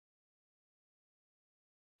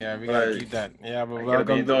Yeah, we gotta keep that. Yeah, but I could have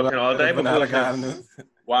been welcome talking all to day Banana before Gardens.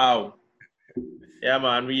 Wow. Yeah,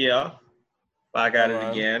 man, we back at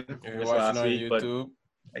it again. If you're Missed watching last on week, but YouTube.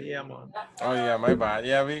 yeah, man. Oh yeah, my bad.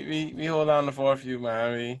 Yeah, we hold on the fort for you,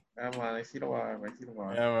 man. Yeah, man, I see the wire.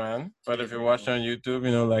 Yeah, man. But if you're watching on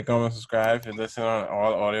YouTube, like, comment, subscribe. If you're listening on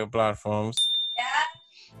all audio platforms,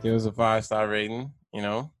 give us a 5-star rating.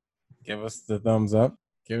 Give us the thumbs up.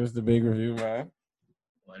 Give us the big review, man.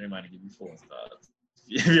 Well, I didn't mind to give you 4 stars.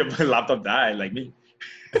 If your laptop died, like me.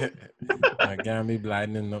 I can't be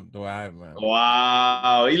blinding up the wire, man.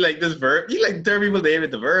 Wow, he like this verb. He like third people name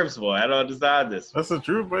it the verbs, boy. I don't understand this. That's the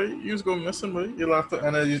truth, boy. You was going missing, boy. You laptop,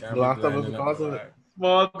 and then the laptop was because of it.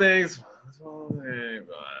 Small things, man.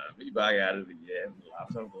 Be back at it again. The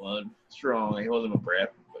laptop going strong. I holding my breath.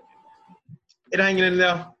 But it hanging in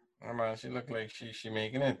there. Oh, man, she look like she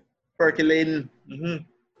making it. Percolating. Mm-hmm.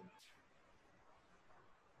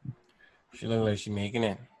 She look like she making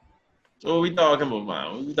it. What we talking about,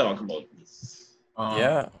 man? What we talking about this?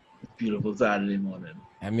 Yeah. Beautiful Saturday morning.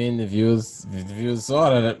 I mean, the viewers saw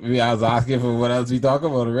that I was asking for what else we talk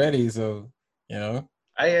about already, so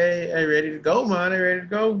I ready to go, man. I ready to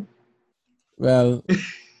go. Well,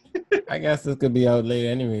 I guess this could be out late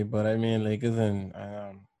anyway, but I mean, Lakers and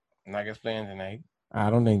Nuggets playing tonight. I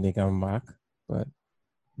don't think they come back, but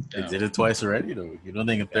they did it twice already, though. You don't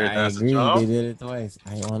think a third I agree. They did it twice.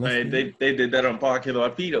 I honestly, they did that on Park Hill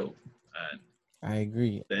Arpedo. I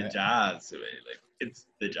agree. The Jazz, like it's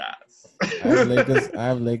the Jazz. I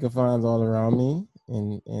have Laker fans all around me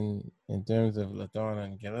in terms of LeBron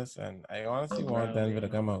and Gillis, and I honestly want Denver to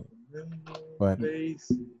come out, but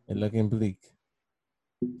it's looking bleak.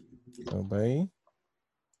 So, buddy.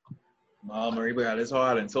 Mariba got his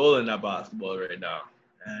heart and soul in that basketball right now.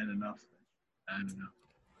 And enough.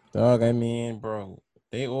 Dog, I mean, bro,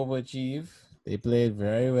 they overachieve. They played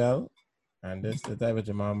very well. And this is the type of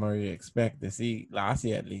Jamal Murray you expect to see last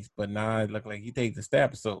year at least. But now it looked like he takes the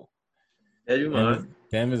step. So, yeah, you man.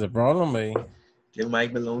 Denver's a problem, buddy. Give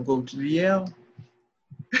Mike Malone go to the Yale.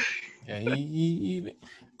 Yeah, he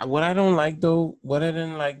what I didn't like though,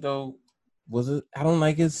 was I don't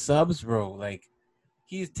like his subs, bro. Like,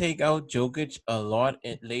 he's take out Jokic a lot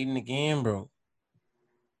late in the game, bro.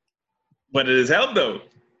 But it has helped though.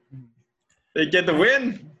 They get the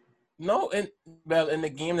win. No, in the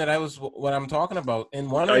game that what I'm talking about, in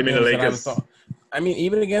one of the games that I was talking, I mean,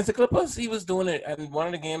 even against the Clippers, he was doing it. And one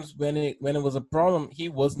of the games when it was a problem, he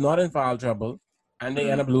was not in foul trouble, and they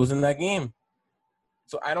end up losing that game.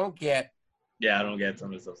 So I don't get. Yeah, I don't get some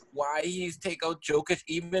of this stuff. Why he's take out Jokic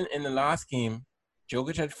even in the last game?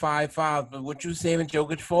 Jokic had 5 fouls, but what you saving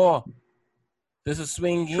Jokic for? This is a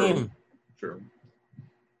swing game. True.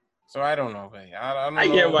 So I don't know, man. I don't know. I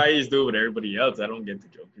get why he's doing with everybody else. I don't get the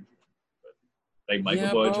Jokic. Like Michael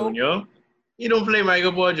Porter Jr. You don't play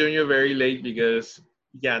Michael Porter Jr. very late because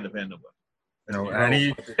you can't depend on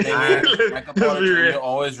him. Michael Porter Jr.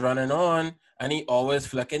 always running on, and he always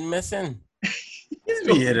flicking missing.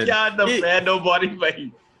 So you can't depend nobody,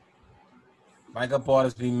 man. Michael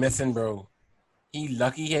Porter's be missing, bro. He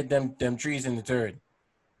lucky he hit them trees in the third.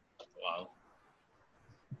 Wow.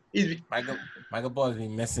 Michael Porter's be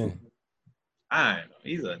missing. I don't know.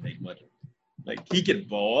 He's a enigma. Like, he can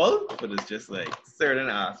ball, but it's just like certain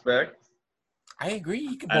aspects. I agree.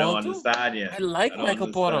 He can ball. I don't understand yet. I like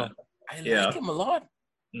Michael Porter. I like him a lot.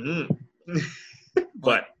 Mm-hmm.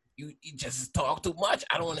 but you just talk too much.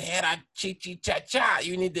 I don't want to hear that cha-cha.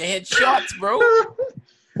 You need to hit shots, bro.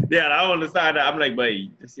 Yeah, I don't understand that. I'm like,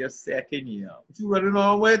 buddy, this is your second year. What you running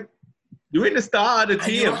on with? You ain't the star of the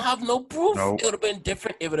team. You don't have no proof. Nope. It would have been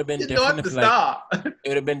different. It would have been different if it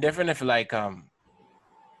would have been different if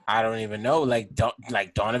I don't even know. Like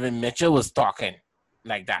Donovan Mitchell was talking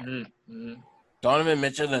like that. Mm-hmm. Donovan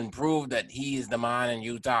Mitchell then proved that he is the man in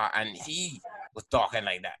Utah, and he was talking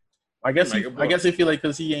like that. I guess I feel like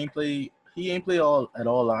because he ain't play at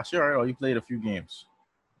all last year, right? Or he played a few games.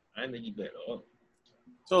 I think he played at all.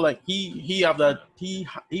 So like he have that he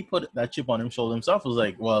put that chip on his shoulder himself. It was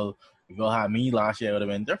like, well, if you had me last year, it would have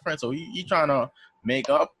been different. So he trying to make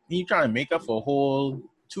up. He trying to make up for a whole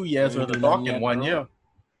 2 years worth of talk in 1 year.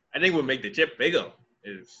 I think what make the chip bigger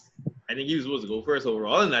is I think he was supposed to go first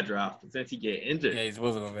overall in that draft, but since he get injured. Yeah, he's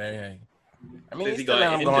supposed to go very high. I mean, he got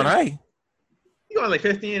injured. Going high. He got like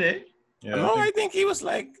 15, eh? Yeah, no, I think he was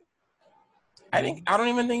like. I don't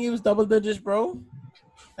even think he was double digits, bro.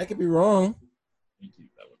 I could be wrong.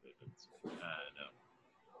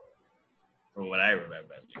 From what I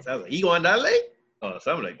remember, it sounds like he going that late or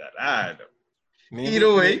something like that. I don't know.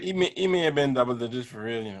 Either way, he may have been double digits for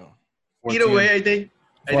real, 14. Either way, I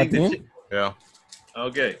think the chip, yeah.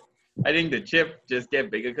 Okay, I think the chip just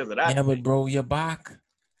get bigger because of that. Yeah, but bro, you're back.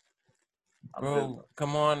 Bro,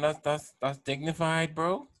 come on, that's dignified,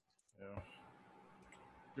 bro.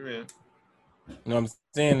 Yeah. You know what I'm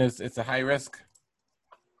saying? It's a high risk.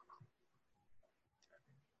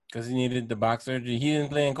 Because he needed the box surgery. He didn't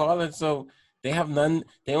play in college, so they have none.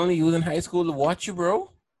 They only use in high school to watch you,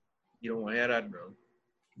 bro. You don't want to hear that, bro.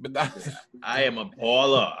 But that's, I am a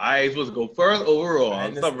baller. I supposed to go first overall.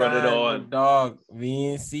 I Stop running on. dog. We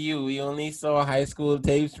didn't see you. We only saw high school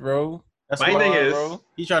tapes, bro. That's My thing is, bro.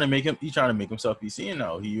 He's trying to make himself be seen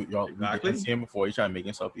now. Y'all exactly. didn't see him before. He's trying to make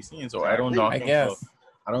himself be seen. So exactly. I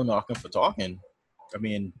don't knock him for talking. I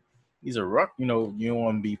mean, he's a ruck. You know, you don't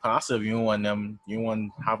want to be passive. You don't want them. You don't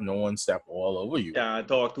want to have no one step all over you. Yeah, I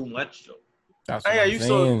talk too much though. That's what I'm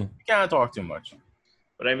saying. You can't talk too much.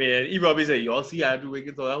 But I mean, he probably said, y'all see Andrew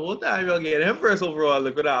Wiggins all the whole time. Y'all get him first overall.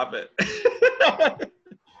 Look what happened. And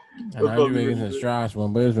Andrew Wiggins is trash.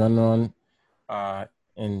 When boys running on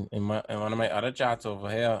in one of my other chats over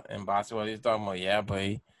here in basketball, he's talking about, yeah,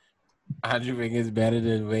 but Andrew Wiggins better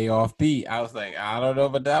than way off P. I was like, I don't know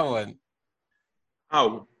about that one.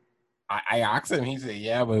 How? I asked him. He said,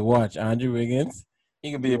 yeah, but watch, Andrew Wiggins,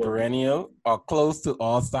 he could be a perennial or close to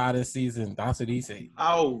all-star this season. That's what he said.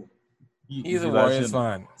 How? He's a Warriors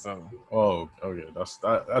fan, so. Oh, okay. That's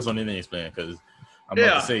the only thing he's playing because I'm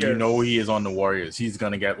about to say, you know, he is on the Warriors. He's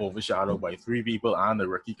gonna get overshadowed by 3 people and the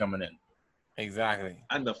rookie coming in. Exactly.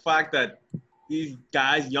 And the fact that these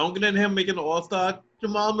guys younger than him making the All-Star,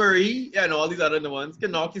 Jamal Murray and all these other ones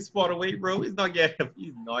can knock his spot away, bro. He's not getting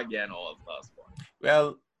All-Star spot.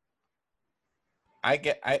 Well, I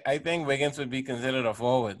think Wiggins would be considered a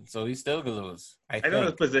forward, so he still could lose. I know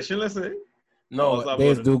it's positionless, eh? No,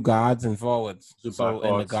 they do guards and forwards. So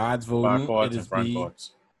in the guards voting, it is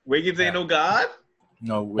Wiggins ain't no guard?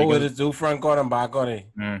 No, Wiggins. It is do front court and back court.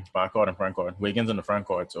 Back court and front court. Wiggins in the front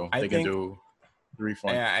court, so they can do 3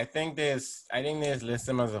 front. Yeah, I think there's list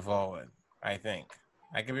him as a forward. I think.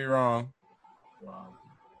 I could be wrong. Wow.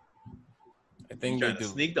 I think they do.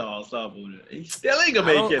 Sneak the All-Star vote. He still ain't gonna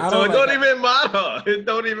make it, so it don't even matter. It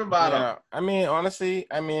don't even matter. Yeah, I mean, honestly,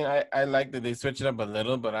 I like that they switch it up a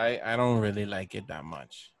little, but I don't really like it that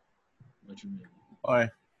much. What you mean? All right.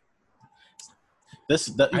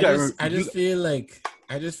 I just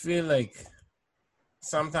feel like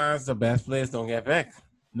sometimes the best players don't get picked.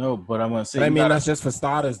 No, but I'm gonna say. But that's just for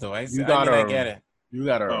starters, though. I get it. You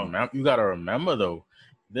gotta remember though.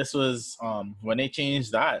 This was when they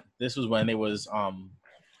changed that. This was when they was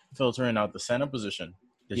filtering out the center position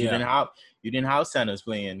because you didn't have centers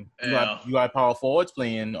playing. You had power forwards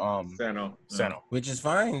playing center, which is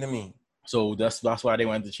fine to me. So that's why they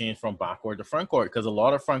wanted to change from backcourt to front court because a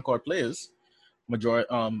lot of front court players,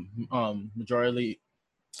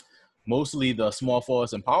 mostly the small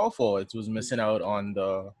forwards and power forwards was missing out on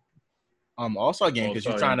the All-Star game because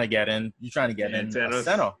you're trying to get in a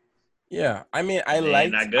center. Yeah, I mean, I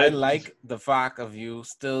like the fact of you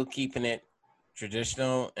still keeping it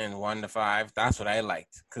traditional and 1 to 5. That's what I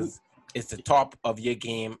liked because it's the top of your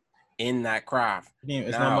game in that craft.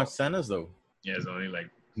 It's not much centers though. Yeah, it's only like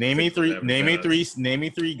name me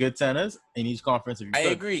three good centers in each conference. I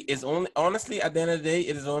agree. It's only honestly at the end of the day,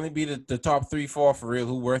 it is only be the top 3-4 for real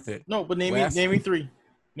who worth it. No, but name me three.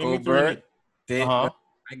 Gobert,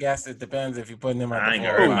 I guess it depends if you're putting him at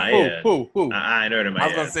the Who? I ain't heard him. I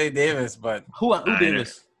was gonna say Davis, but who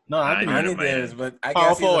Davis? No, I think Davis, but I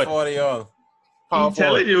guess he's a 40 y'all. I'm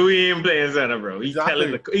telling you, he ain't playing center, bro. He's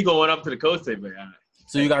he going up to the coast table.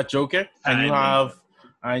 So you got Jokic, and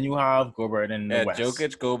you have Gobert in the West.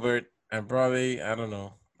 Jokic, Gobert, and probably I don't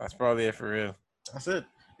know. That's probably it for real. That's it.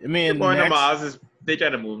 I mean, they try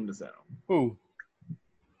to move him to center. Who?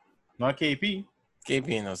 Not KP. KP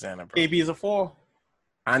ain't no center, bro. KP is a 4.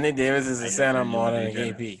 Anthony Davis is a center more than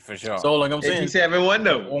KP for sure. So like I'm saying, 7-1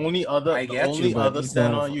 though. Only other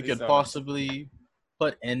center you could possibly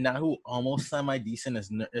put in that who almost semi decent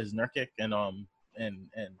is Nurkic and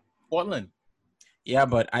Portland. Yeah,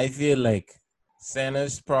 but I feel like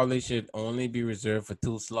centers probably should only be reserved for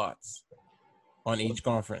 2 slots on each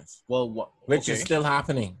conference. Well, which is still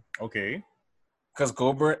happening. Okay. Because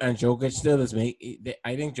Gobert and Jokic still is I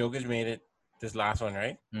think Jokic made it this last one,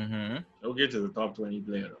 right? Mm-hmm. They'll get to the top 20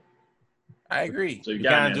 player though. I agree. So you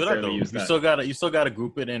can't do that though. You still gotta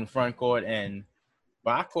group it in front court and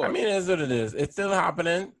back court. I mean, it is what it is. It's still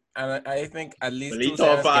happening, and I think at least 2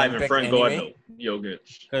 top 5 in front court though.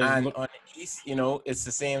 Jokic. And on the East, it's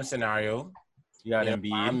the same scenario. You got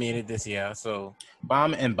Embiid. Bam made it this year, so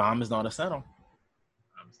Bam is not a center.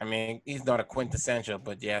 I mean, he's not a quintessential,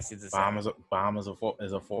 but yes, he's a center. Bam is a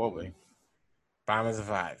 4-way. Bam is a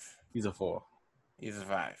 5. He's a 4. He's a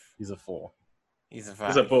 5. He's a 4. He's a 5.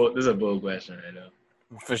 This is a bold question right now.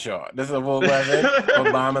 For sure. This is a bold question,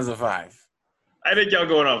 but Bam is a 5. I think y'all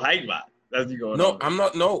going off height, man. That's you going No, off. I'm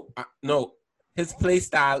not. No. His play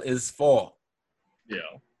style is 4. Yeah.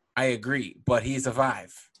 I agree, but he's a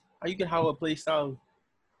 5. How you can have a play style?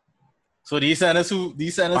 So these centers who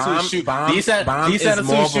shoot. Bomb These is centers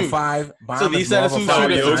more who of a shoot. 5. Bomb So these is more of a centers who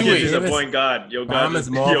 5. shoot as a Jokic two-way. is a point guard. Bomb is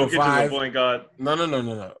more of a 5. Is a point guard.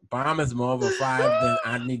 No. Bomb is more of a 5 than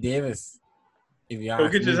Anthony Davis. If you ask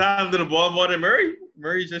Jokic me. just handling the ball more than Murray.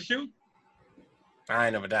 Murray just shoot. I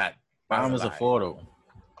ain't never that. Bomb is a 4 though.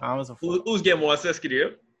 Bomb is a 4. Who's getting more assists,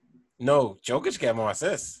 Kadir? No, Jokic get more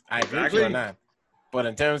assists. I agree with you on that. But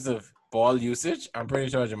in terms of ball usage, I'm pretty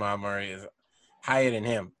sure Jamal Murray is higher than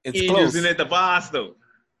him. It's He's close. using it to pass, though.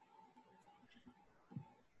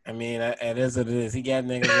 I mean, it is what it is. He got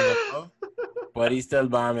niggas in the floor, but he's still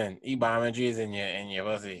bombing. He bombing trees in your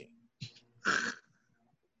pussy.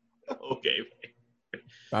 Okay.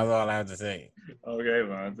 That's all I have to say. Okay,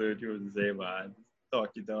 man. So what you was to say, man? Talk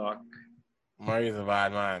your talk. Murray's a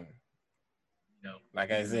bad man. No.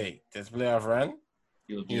 Like I say, this playoff run,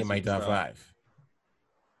 he in my top 5.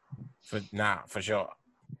 For sure.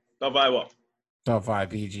 Top 5 what? Top 5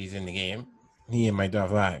 PGs in the game. He in my top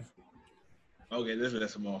 5. Okay, let's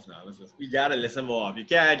listen off now. We gotta listen off. You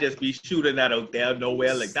can't just be shooting that out there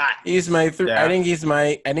nowhere like that. He's my 3. I think he's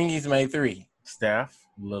my 3. Steph,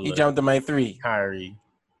 Lillard, He jumped to my 3. Kyrie.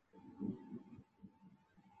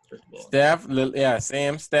 Steph,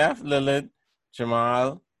 Sam, Steph, Lillard,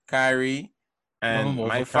 Jamal, Kyrie, and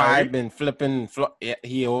my 5 been flipping.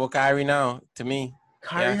 He over Kyrie now to me.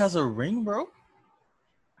 Kyrie has a ring, bro.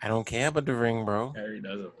 I don't care about the ring, bro. Kyrie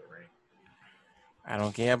does have the ring. I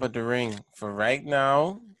don't care about the ring. For right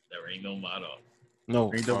now. The ring don't matter.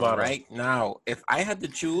 No, for right now. If I had to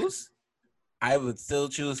choose, I would still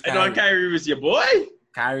choose Kyrie. I thought Kyrie was your boy.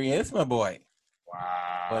 Kyrie is my boy.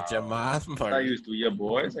 Wow. But Jamal Murray. I used to your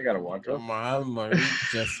boys. I gotta watch them. Jamal Murray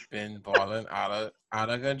just been balling out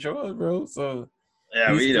of control, bro. So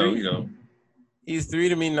yeah, we know. He's 3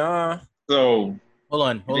 to me, nah. So hold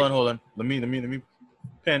on. Let me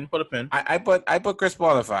put a pin. I put Chris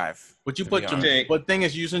Paul at 5. But you put but thing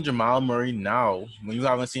is using Jamal Murray now when you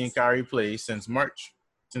haven't seen Kyrie play since March,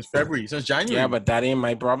 since February, since January. Yeah, but that ain't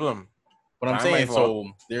my problem. But I'm saying, so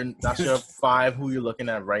that's your 5 who you're looking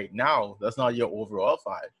at right now. That's not your overall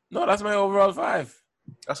 5. No, that's my overall 5.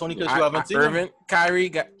 That's only because you haven't seen Irvin, Kyrie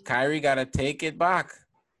got to take it back.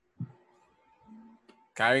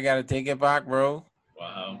 Kyrie got to take it back, bro.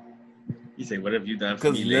 Wow. You say, what have you done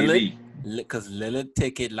for me lately? Because Lillard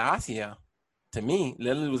took it last year. To me,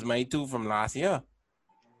 Lillard was my 2 from last year.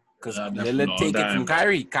 Because Lillard take it from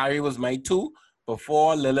Kyrie. Kyrie was my 2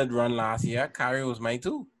 before Lillard run last year. Kyrie was my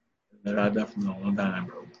 2. Definitely a long time,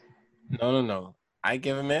 bro. No. I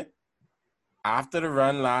give him it. After the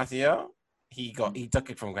run last year, he took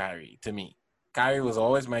it from Kyrie to me. Kyrie was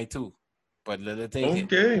always my 2, but Lillard take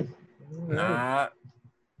it. Okay. Nah,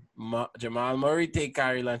 Jamal Murray take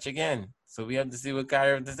Kyrie lunch again. So we have to see what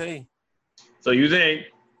Kyrie have to say. So you think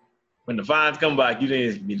when the fines come back, you think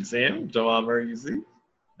it's gonna be the same, Jamal Murray? You see?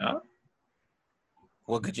 Huh?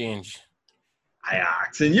 What could change? I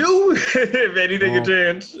asking you if anything could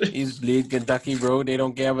change. He's bleed Kentucky, bro. They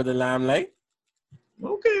don't care about the limelight.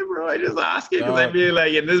 Okay, bro. I just asking because I feel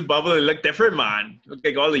like in this bubble it look different, man. Look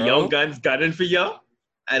like all the young guns gunning for you,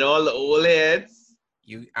 and all the old heads.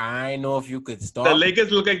 I know if you could stop. The Lakers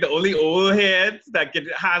look like the only old heads that can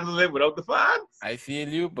handle it without the fans. I feel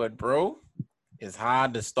you, but bro, it's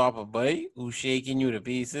hard to stop a boy who's shaking you to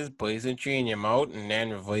pieces, poison tree in your mouth, and then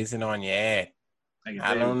reversing on your head.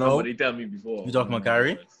 I don't know. Somebody tell me before. You talking about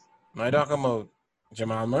Kyrie? Am I talking about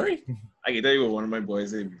Jamal Murray? I can tell you what one of my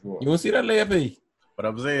boys said before. You want to see that layup? But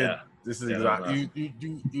I'm saying this is exactly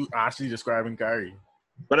you actually describing Kyrie.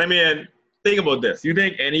 But I mean, think about this. You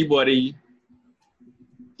think anybody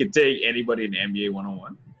can take anybody in the NBA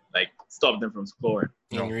one-on-one? Like, stop them from scoring?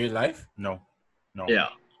 In real life? No. Yeah.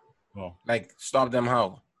 No. Like, stop them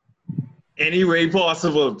how? Any way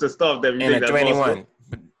possible to stop them. In a 21.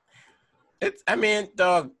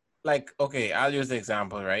 Dog, like, okay, I'll use the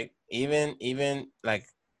example, right? Even like,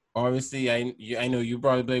 obviously, I know you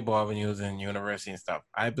probably play ball when you was in university and stuff.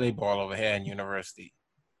 I play ball over here in university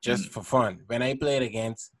just for fun. When I played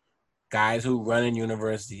against guys who run in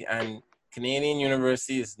university, and Canadian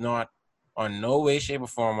university is not on no way, shape, or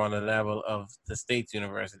form on the level of the state's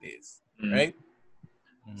universities, right?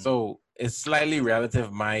 Mm-hmm. So it's slightly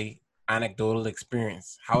relative my anecdotal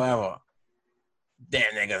experience. However,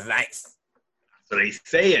 damn niggas nice. So they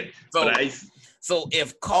say it. So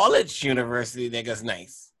if college university niggas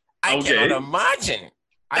nice, I cannot imagine.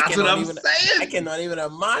 That's what I'm saying. I cannot even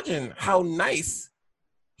imagine how nice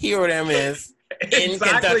Hero them is in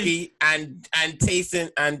Kentucky and Tatum,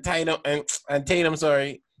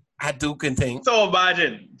 sorry, at Duke and things. So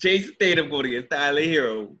imagine Jason Tatum going against Tyler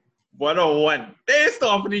Hero 1-on-1. They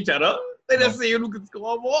stopping each other. They just see who can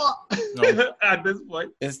score more at this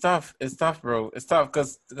point. It's tough. It's tough, bro. It's tough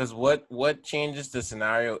because what changes the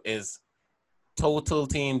scenario is total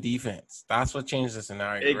team defense. That's what changed the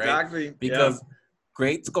scenario, exactly. Right? Because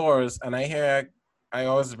great scorers, and I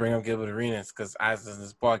always bring up Gilbert Arenas because as in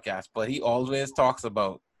this podcast, but he always talks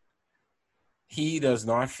about he does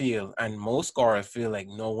not feel, and most scorers feel like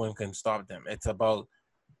no one can stop them. It's about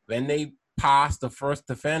when they pass the first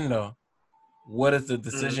defender, what is the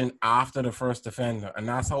decision after the first defender? And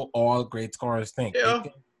that's how all great scorers think. Yeah.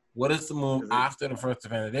 What is the move after the first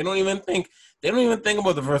defender? They don't even think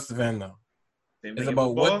about the first defender. It's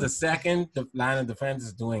about what the second line of defense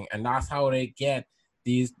is doing. And that's how they get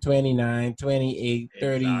these 29, 28,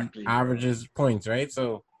 30 averages points, right?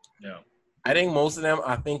 So I think most of them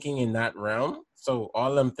are thinking in that realm. So all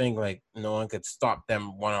of them think like no one could stop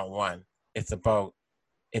them one-on-one. It's about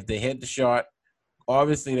if they hit the shot,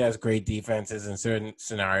 obviously there's great defenses in certain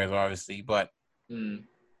scenarios, obviously, but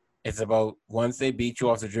it's about once they beat you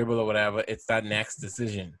off the dribble or whatever, it's that next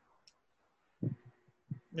decision.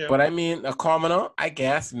 Yeah. But I mean, a commoner, I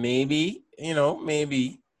guess, maybe,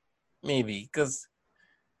 because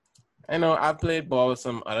I know I played ball with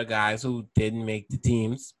some other guys who didn't make the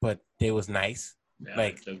teams, but they was nice.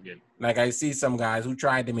 Yeah, like I see some guys who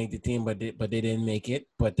tried to make the team, but they didn't make it,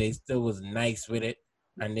 but they still was nice with it,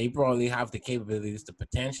 and they probably have the capabilities to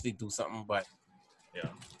potentially do something. But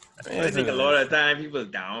I think a lot of the time people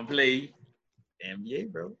downplay the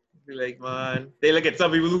NBA, bro. Be like, man, they look at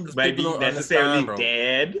some people who might be necessarily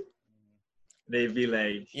dead. They be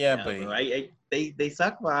like, bro, they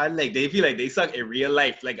suck, man. Like they feel like they suck in real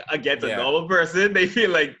life, like against a normal person. They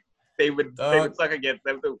feel like they would suck against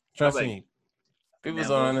them too. Trust me, people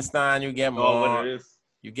don't understand. You get more.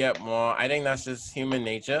 You get more. I think that's just human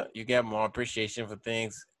nature. You get more appreciation for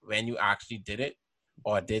things when you actually did it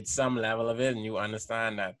or did some level of it, and you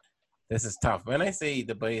understand that this is tough. When I say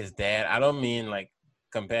the boy is dead, I don't mean like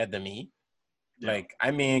compared to me. Like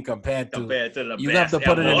I mean compared to the you have to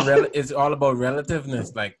put it in it's all about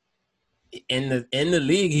relativeness. Like in the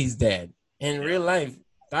league he's dead. In real life,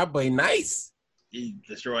 that boy nice. He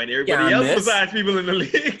destroyed everybody else besides people in the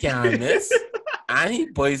league. Can't miss. And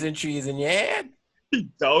he poison trees in your head. He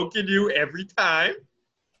dunking you every time.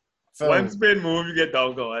 So, one spin move, you get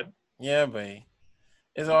dunked on. Yeah, boy.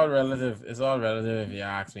 It's all relative. It's all relative if you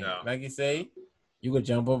ask me. Like you say, you could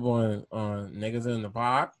jump up on niggas in the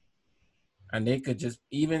park, and they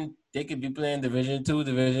could be playing Division 2,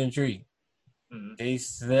 Division 3. They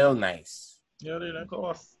still nice. Yeah, of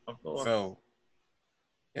course. So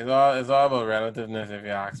it's all about relativeness if you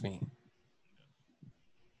ask me.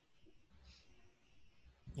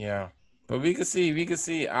 Yeah. But we could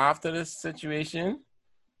see after this situation,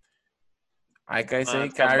 like I say,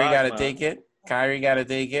 Kyrie got to take it. Kyrie got to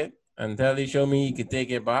take it until he show me he can take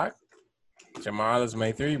it back. Jamal is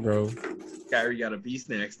my 3, bro. Kyrie got a beast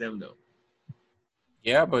next them though.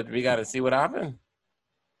 Yeah, but we got to see what happened.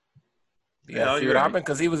 We got to see what happened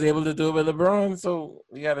because he was able to do it with LeBron, so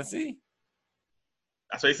we got to see.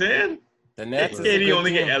 That's what he's saying. The Nets KD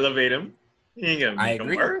only can elevate him. He ain't gonna make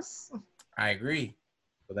him worse. I agree.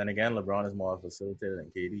 But then again, LeBron is more facilitator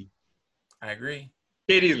than KD. I agree.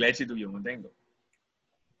 KD's let you do your own thing, though.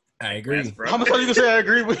 I agree. How much are you gonna say I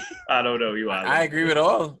agree with? I don't know. I agree with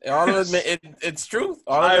all. All of it. It's truth.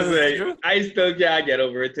 All of it is truth. I still can't get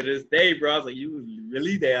over it to this day, bro. I was like, you was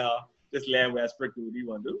really there. Just let Westbrook do what he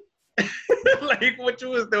want to do. Like what you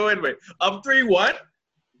was doing, man. Up 3-1.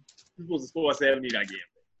 You're supposed to score 70 that game.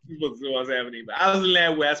 You're supposed to score 70. But I was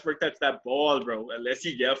letting Westbrook touch that ball, bro. Unless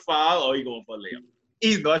he get foul or he going for a layup.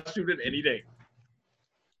 He's not shooting anything.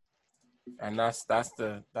 And that's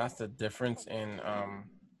the difference in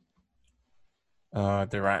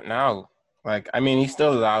Durant now. Like, I mean, he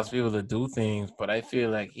still allows people to do things, but I feel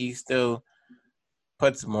like he still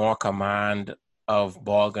puts more command of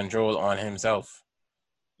ball control on himself.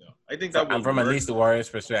 Yeah, I think that and from at least the Warriors'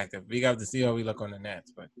 perspective, we have to see how we look on the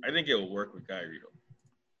Nets. But I think it'll work with Kyrie though.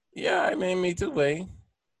 Yeah, I mean, me too, babe.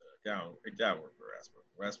 It can't work for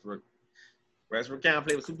Westbrook can't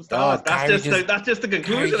play with superstars. That's just the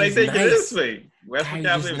conclusion I take it this way. Westbrook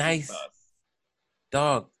can't play with superstars.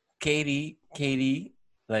 Dog, KD,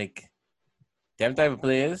 like them type of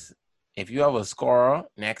players, if you have a scorer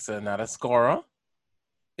next to another scorer,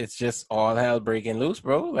 it's just all hell breaking loose,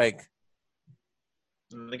 bro. Like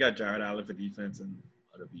they got Jared Allen for defense and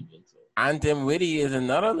other people. So. And Tim Whitty is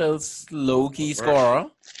another little low-key scorer.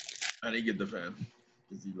 And he get the fan.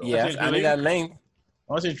 Yes, and he got length.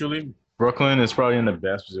 I want to see Julian Brooklyn is probably in the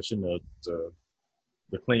best position to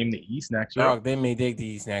claim the East next year. Dog, they may dig the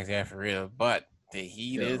East next year for real, but the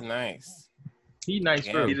Heat is nice. Heat nice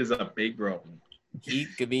too. Heat is a big problem. Heat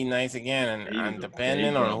could be nice again, and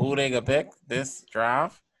depending on who they could pick this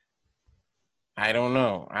draft, I don't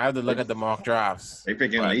know. I have to look at the mock drafts. They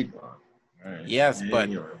picking late. Right. Yes,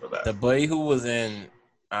 but the boy who was in,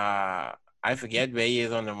 I forget where he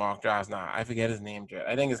is on the mock drafts now. I forget his name.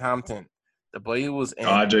 I think it's Hampton. The boy who was in.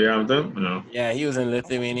 Jay Hampton? No. Yeah, he was in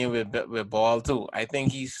Lithuania with ball too. I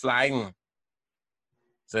think he's sliding.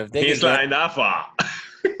 So if they sliding that far.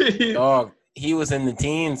 Dog, he was in the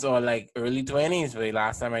teens or like early 20s. But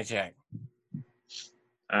last time I checked.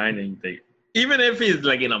 I didn't think. Even if he's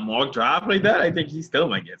like in a mock draft like that, I think he still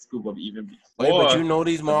might get scooped up even before. But you know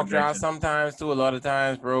these mock drafts sometimes too. A lot of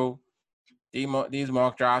times, bro. These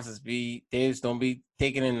mock drafts they just don't be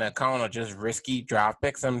taking into account or just risky draft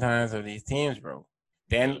picks sometimes of these teams, bro.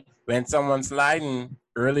 Then when someone's sliding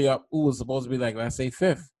early up, who was supposed to be like, let's say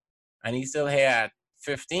 5th, and he still had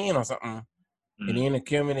 15 or something, it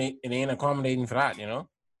ain't accommodating for that, you know?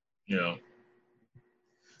 Yeah.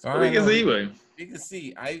 So we can see, man. We can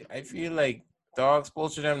see. I feel like dogs,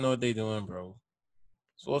 supposed to them know what they doing, bro.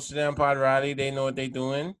 Supposed to them, Pod Riley, they know what they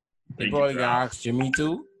doing. They probably got asked Jimmy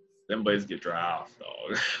too. Them boys get drafted,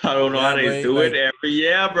 dog. I don't know how they do it every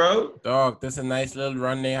year, bro. Dog, this is a nice little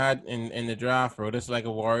run they had in the draft, bro. This is like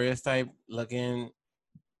a Warriors type looking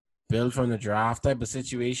build from the draft type of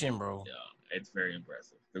situation, bro. Yeah, it's very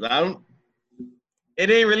impressive. Because it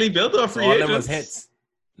ain't really built off free agents. All them was hits.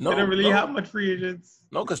 No, they don't really have much free agents.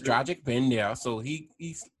 No, because Dragic been there, so he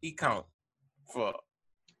count for.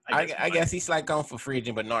 I guess he's like count for free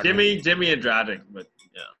agent, but not Jimmy and Dragic, but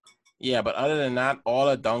yeah. Yeah, but other than that, all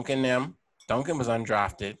of Duncan was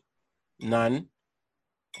undrafted. None.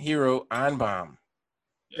 Hero and Bomb.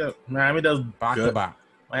 Yeah, Miami does back to back.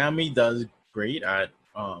 Miami does great at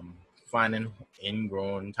finding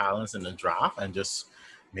ingrown talents in the draft and just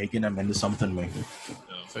making them into something.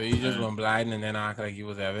 So you just went blind and then act like you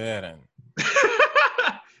was ever there then.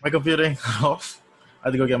 My computer off. I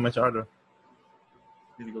had to go get my charger.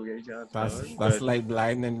 You need to go get your charger. That's like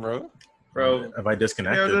blinding, bro. Bro, if I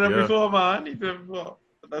disconnected, he's done it before, man. He's done it before.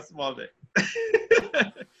 But that's small day.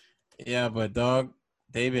 Yeah, but dog,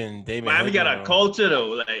 they've been. Miami got a culture though.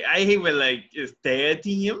 Like I hate when like it's their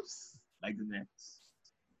teams, like the Nets,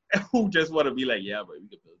 who just want to be like, yeah, but we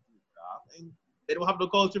can build a draft, and they don't have no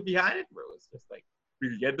culture behind it, bro. It's just like we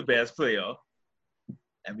can get the best player,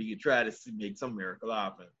 and we can try to make some miracle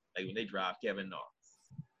happen. Like when they draft Kevin Knox.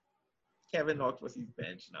 Kevin Knox was his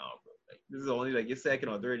bench now, bro. Like, this is only like his second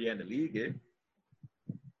or third year in the league,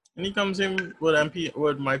 And he comes in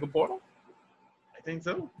with Michael Porter? I think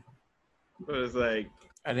so. But it's like,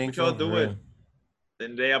 I think y'all do it.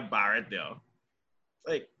 Then they have Barrett there.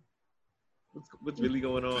 Like, what's really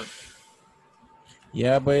going on?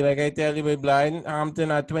 Yeah, but like I tell you, with Blyden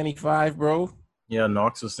Hampton at 25, bro. Yeah,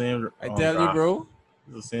 Knox was same. I tell you, bro.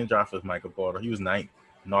 He was the same draft as Michael Porter. He was 9th.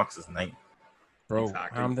 Knox is 9th. Bro,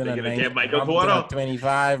 exactly. Hampton at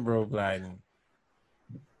 25, bro, Blyden.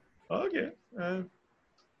 Okay.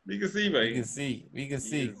 We can see, man. We can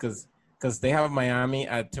see. Because they have Miami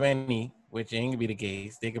at 20, which ain't going to be the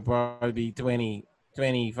case. They could probably be 20,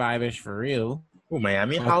 25-ish for real. Oh,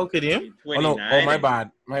 Miami? How could him? Oh, no. Oh, my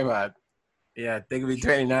bad. Yeah, they could be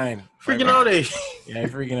 29. Freaking out, eh? Yeah,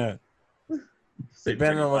 freaking out.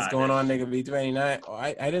 Depending on what's going on, they could be 29. Oh,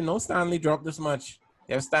 I didn't know Stanley dropped this much.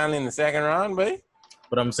 You have Stanley in the second round, boy.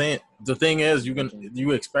 But I'm saying the thing is,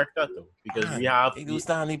 you expect that though because we have. They do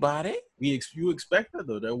Stanley body. You expect that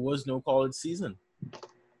though. There was no college season.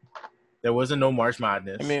 There wasn't no March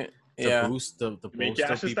Madness. I mean, yeah. To boost the post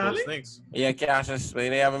of people's things. Yeah, Cassius.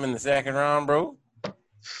 They have him in the second round, bro.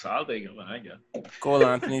 I'll take him behind you. Cole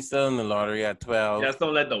Anthony's still in the lottery at 12. Just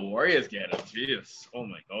don't let the Warriors get him. Jeez. Oh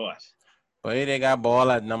my gosh. But they got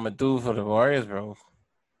ball at number 2 for the Warriors, bro.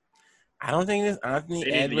 I don't think this Anthony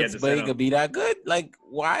Edwards play could be that good. Like,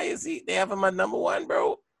 why is he? They have him at number 1,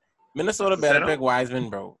 bro. Minnesota better pick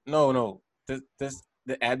Wiseman, bro. No. The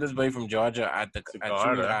Edwards play from Georgia at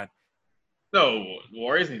shooting. No,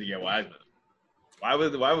 Warriors need to get Wiseman. Why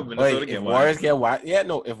would Minnesota get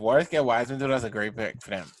Wiseman? If Warriors get Wiseman, too, that's a great pick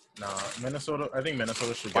for them. Nah, Minnesota. I think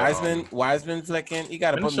Minnesota should get Wiseman's flicking. You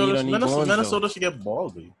got to put meat on these bones, Minnesota should get ball,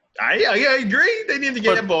 dude. I agree. They need to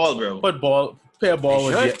get that ball, bro. Put ball. Pair ball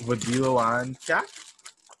with D'Lo and Shaq.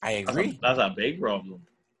 I agree. That's a big problem.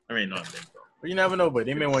 I mean, not a big problem. But you never know. But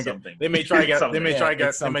they may want to get. They may try to get. They may try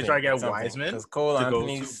to get Wiseman. Because Cole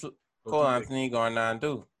Anthony going down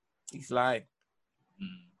too. He slide.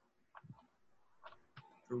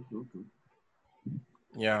 True.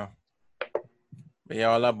 Yeah. But yeah,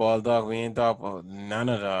 all that ball dog, we ain't talk about none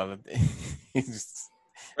of that.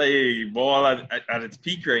 Hey, ball at its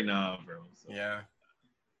peak right now, bro. So yeah.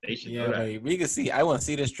 They should know that. But we can see. I want to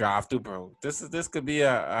see this draft too, bro. This could be a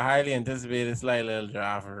highly anticipated, slight little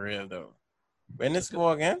draft for real though. When this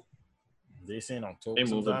go again? They say in October. They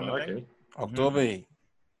move it back. October.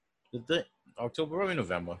 October or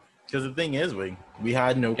November. Because the thing is, we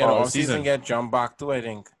had no call season. Get jumped back too, I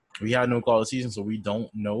think. We had no call season, so we don't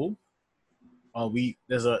know. We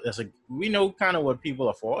know kind of what people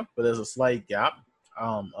are for, but there's a slight gap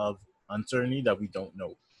of uncertainty that we don't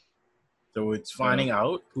know. So it's finding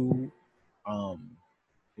out who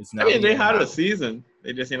is now. I mean, they had a season.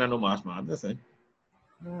 They just ain't no March Madness.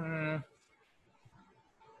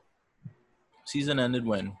 Season ended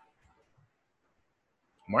when?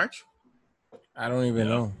 March? I don't even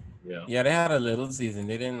know. Yeah, they had a little season.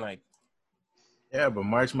 They didn't like. Yeah, but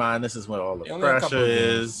March Madness is what all the pressure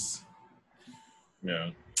is.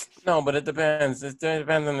 Yeah. No, but it depends. It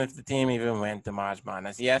depends on if the team even went to March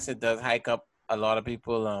Madness. Yes, it does hike up a lot of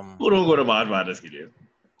people. Who don't go to March Madness, Gideon?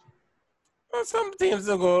 Well, some teams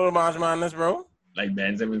still go to March Madness, bro. Like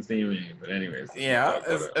Ben Simmons' team, but anyways. Yeah,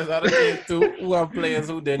 it's other teams too who have players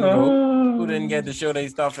who didn't go, who didn't get to show their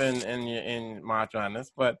stuff in March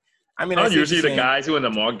Madness. But I mean, not usually the guys who in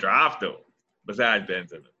the mock draft though, besides Ben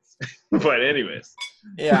Simmons. But anyways.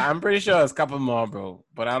 Yeah, I'm pretty sure it's a couple more, bro.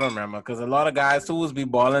 But I don't remember because a lot of guys who was be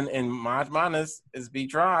balling in March Madness is be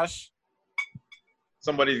trash.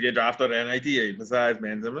 Somebody's get drafted at NITA besides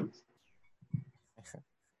Ben Simmons.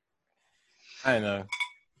 I know.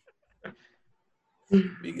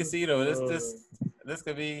 We can see though. This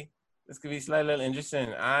could be slightly little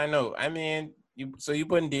interesting. I know. I mean, you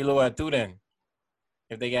putting D'Lo at 2 then,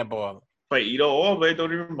 if they get ball. But either or, but it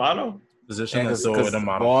don't even matter. Position is so it don't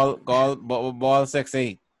matter. Ball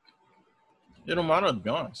 6'8". It don't matter to be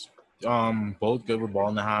honest. Both good with ball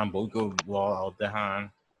in the hand, both good with ball out the hand.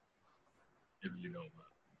 If you know.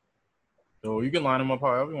 So you can line them up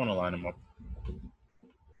however you want to line them up.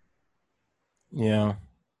 Yeah.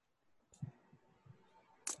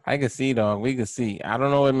 I could see, dog. We could see. I don't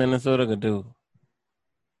know what Minnesota could do.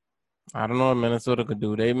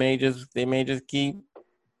 They may just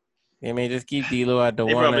keep D'Lo at the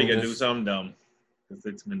they one. They probably could do something dumb because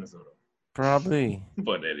it's Minnesota. Probably.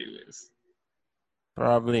 But anyways.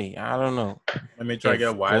 Probably. I don't know. Let me try to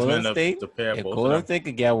get Wiseman to pair if both Golden State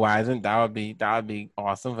could get Wiseman, that would be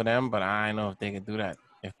awesome for them. But I don't know if they could do that.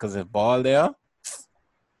 Because if ball there,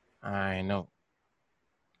 I know.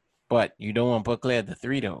 But you don't want to put Clay at the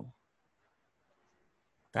 3 though.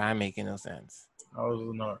 That ain't making no sense. I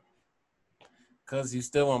was not. Because you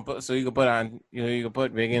still want to put, so you can put on, you can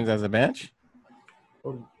put Wiggins as a bench.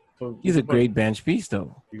 He's a great bench piece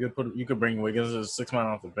though. You could bring Wiggins as a 6-man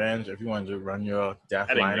off the bench if you wanted to run your death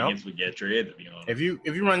lineup. I think Wiggins would get traded, to be honest. If you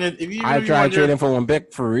run it, I tried trading for one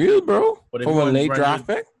pick for real, bro. For one late draft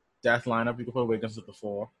pick. Death lineup, you could put Wiggins at the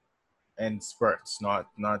 4, and spurts, not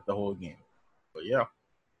the whole game. But yeah.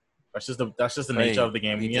 That's just the nature of the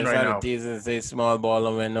game we're in right now. Teasing say small ball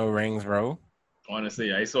and win no rings, bro.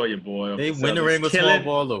 Honestly, I saw your boy. They win the ring with small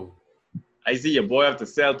ball though. I see your boy up the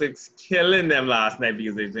Celtics killing them last night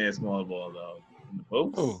because they playing small ball though.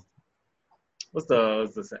 Ooh. What's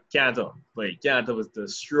the Cantor? Wait, Cantor was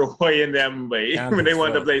destroying them, when they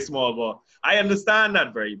wanted to play small ball. I understand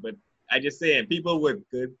that, but I just saying people with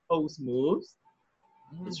good post moves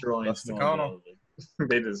destroying small ball.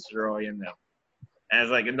 They destroying them. And it's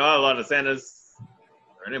like not a lot of centers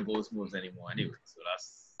running post moves anymore anyway. So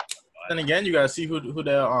that's. Then again, you gotta see who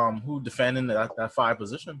defending that 5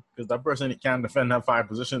 position, because that person can't defend that 5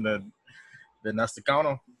 position. Then that's the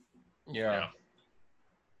counter. Yeah.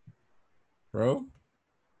 Bro,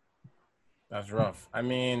 that's rough. I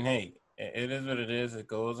mean, hey, it is what it is. It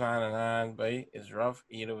goes on and on, but it's rough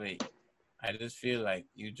either way. I just feel like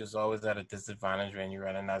you just always at a disadvantage when you're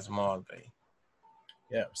running that small, babe.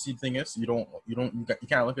 Yeah. See, the thing is, you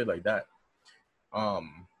can't look at it like that.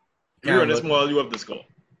 You're running small, you have to score.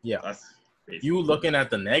 Yeah. You looking at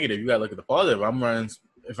the negative, you gotta look at the positive.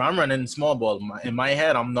 If I'm running small ball, in my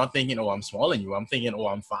head, I'm not thinking, oh, I'm smaller than you. I'm thinking, oh,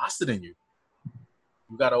 I'm faster than you.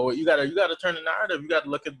 You gotta turn the narrative. You gotta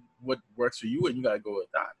look at what works for you, and you gotta go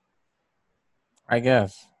with that. I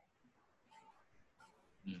guess.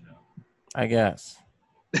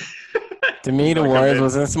 To me, the Warriors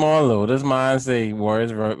wasn't small though. This man say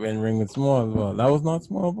Warriors been ring with small ball. That was not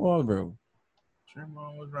small ball, bro.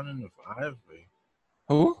 Draymond was running the 5, babe.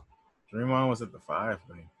 Who? Draymond was at the 5,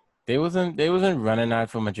 babe. They wasn't running out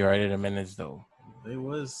for majority of the minutes though. They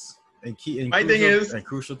was.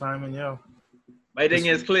 Crucial time, and yeah. My thing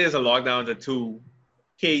is, players are locked down to 2,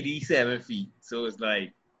 KD 7 feet. So it's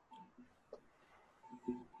like,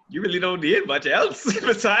 you really don't need much else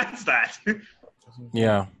besides that.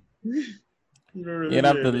 Yeah. You'd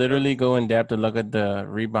have to literally go in depth to look at the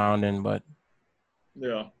rebounding, but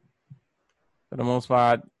yeah, for the most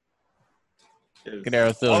part,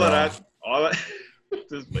 Kadero still all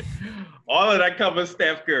of that covers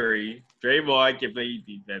Steph Curry. Draymond can play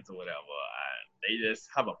defense or whatever. They just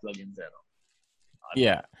have a plug-in center.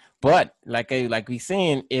 Yeah, but like we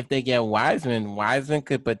saying, if they get Wiseman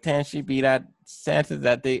could potentially be that center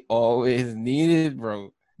that they always needed,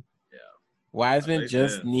 bro. Yeah, Wiseman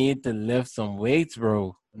just need to lift some weights,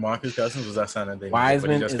 bro. Marcus Cousins was that center.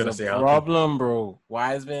 Wiseman is a problem, bro.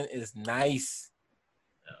 Wiseman is nice.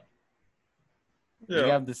 Yeah.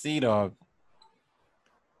 You have the C-Dog.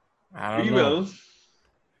 I don't know.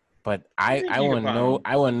 But I wouldn't know.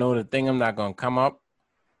 I wouldn't know the thing. I'm not gonna come up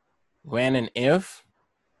when and if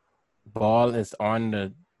Ball is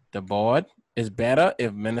on the board. It's better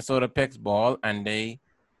if Minnesota picks Ball and they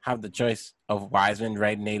have the choice of Wiseman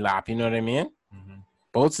right in their lap. You know what I mean? Mm-hmm.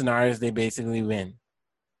 Both scenarios, they basically win.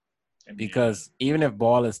 Because even if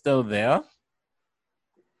Ball is still there,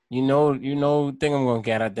 you know, think I'm gonna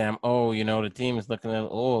get at them. Oh, the team is looking at.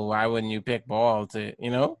 Oh, why wouldn't you pick Ball to?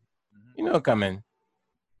 Coming.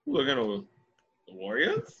 Looking at the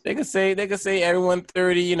Warriors. They could say everyone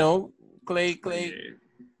 30. Clay. Yeah.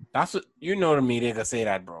 That's what to me. They could say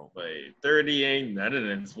that, bro. But 30 ain't nothing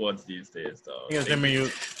in sports these days, though.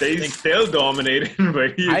 They still dominating,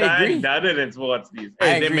 but he's not nothing in sports these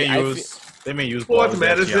days. They may use sports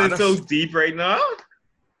medicine so deep right now.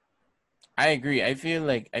 I agree. I feel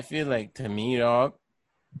like to me, dog.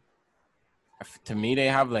 To me, they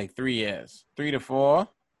have like 3 years, 3 to 4,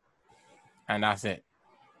 and that's it.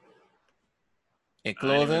 It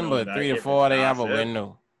closing, but 3 to 4, they have a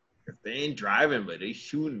window. They ain't driving, but they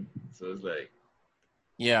shooting. So it's like,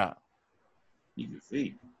 yeah, you can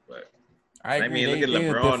see. But I agree. look at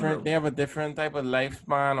LeBron. They have a different type of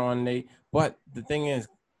lifespan on they. But the thing is,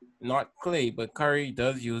 not Clay, but Curry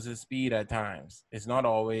does use his speed at times. It's not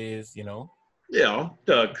always, to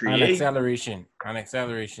create an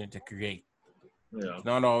acceleration to create. Yeah, it's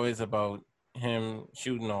not always about him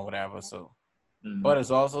shooting or whatever. So, but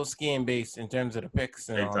it's also scheme based in terms of the picks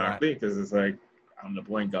and all that. Exactly, because it's like I'm the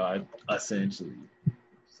point guard essentially,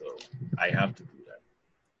 so I have to do that.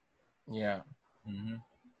 Yeah,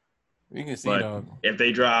 we can see. But if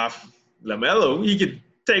they draft LaMelo, he could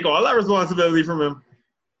take all that responsibility from him.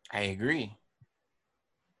 I agree.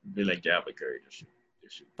 Be like, yeah, but Curry just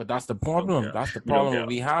shoot. But that's the problem. That's the problem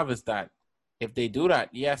we have is that if they do that,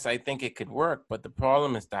 yes, I think it could work. But the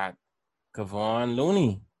problem is that Kevon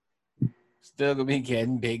Looney still gonna be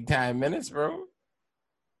getting big time minutes, bro.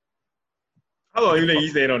 How long you think he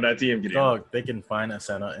stayed on that team? Dog, they can find a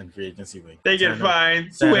center in free agency week. They can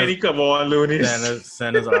find 20 Kevon Looney.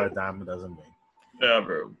 Centers are a dime a dozen, man. Yeah,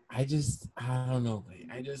 bro. I don't know, man.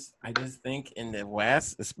 I just think in the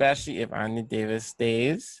West, especially if Anthony Davis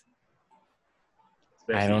stays,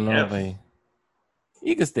 I don't know, man.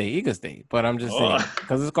 He could stay. But I'm just saying,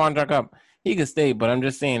 because his contract up, he could stay. But I'm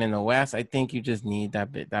just saying, in the West, I think you just need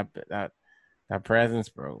that presence,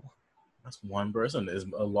 bro. That's one person. There's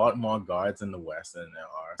a lot more guards in the West than there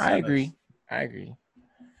are centers. I agree.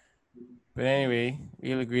 But anyway,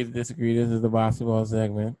 we'll agree to disagree. This is the basketball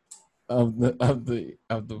segment of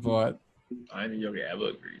the pod. I think you'll ever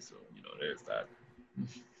agree, so there's that.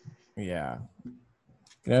 Yeah.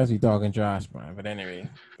 That's we talking trash, man. But anyway,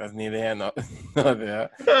 that's neither here nor there.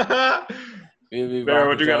 Barry,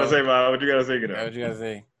 what you gotta say, man? What you gotta say, What you gotta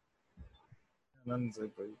say? Nothing to say,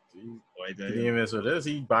 but he didn't miss with this.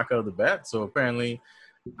 He back out of the bet. So apparently,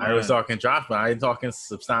 I was talking trash, but I ain't talking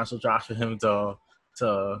substantial trash for him to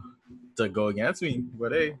go against me.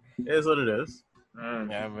 But hey, it is what it is.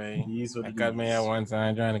 Yeah, but I got me at one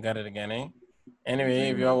time, trying to get it again, eh? Anyway,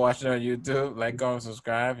 if y'all watching on YouTube, like, comment,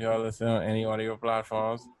 subscribe. Y'all listen on any audio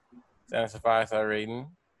platforms. Send us a 5-star rating.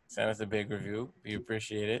 Send us a big review. We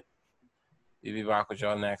appreciate it. We'll be back with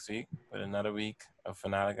y'all next week with another week of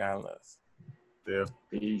Fanatic Islanders. Yeah.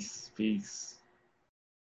 Peace.